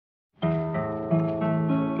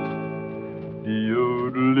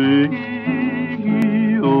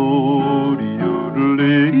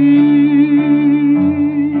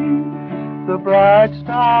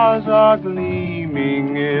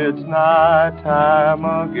my time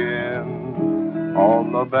again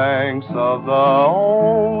on the banks of the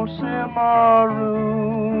old Cimarron.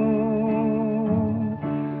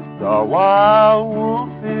 The wild wolf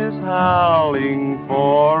is howling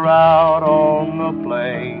for out on the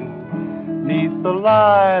plain, 'neath the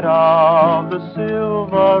light of the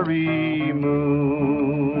silvery moon.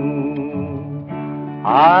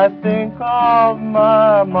 I think of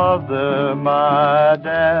my mother, my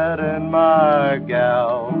dad, and my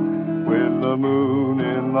gal, when the moon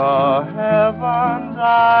in the heavens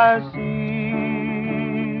I see.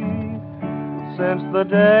 Since the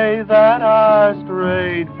day that I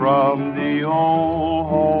strayed from the old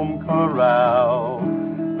home corral,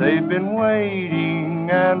 they've been waiting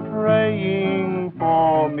and praying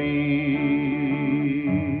for me.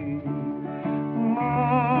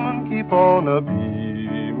 Moon, keep on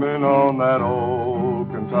a-beamin' on that old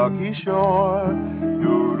Kentucky shore.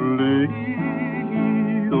 Yodelling-oo,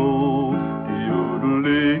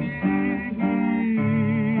 yodeling.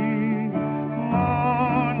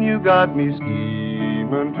 Moon, you got me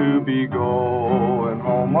scheming to be going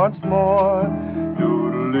home once more.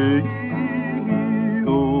 Yodelling-oo,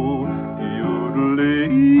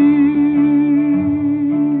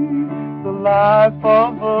 the life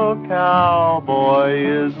of a cowboy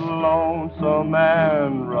is lonesome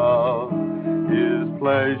and rough. His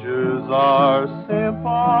pleasures are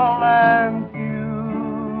simple and few.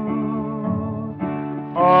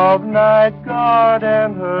 Of night guard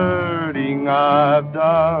and herding I've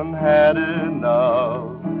done had enough,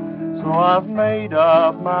 so I've made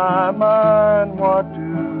up my mind what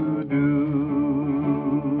to do.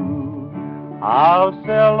 I'll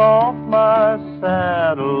sell off my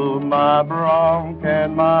saddle, my bronc,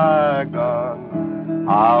 and my gun.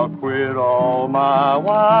 I'll quit all my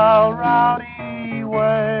wild, rowdy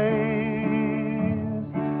ways.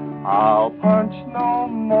 I'll punch no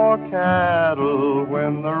more cattle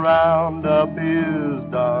when the roundup is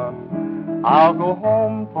done. I'll go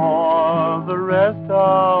home for the rest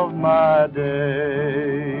of my days.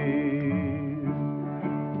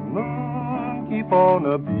 Moon, keep on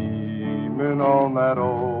a-beamin' on that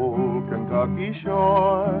old Kentucky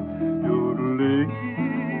shore. Yodeling-oo,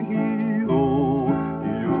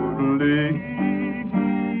 yodeling.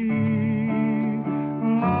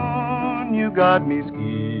 Moon, you got me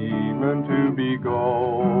scheming to be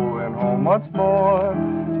going home once more.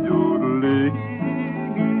 Yodeling.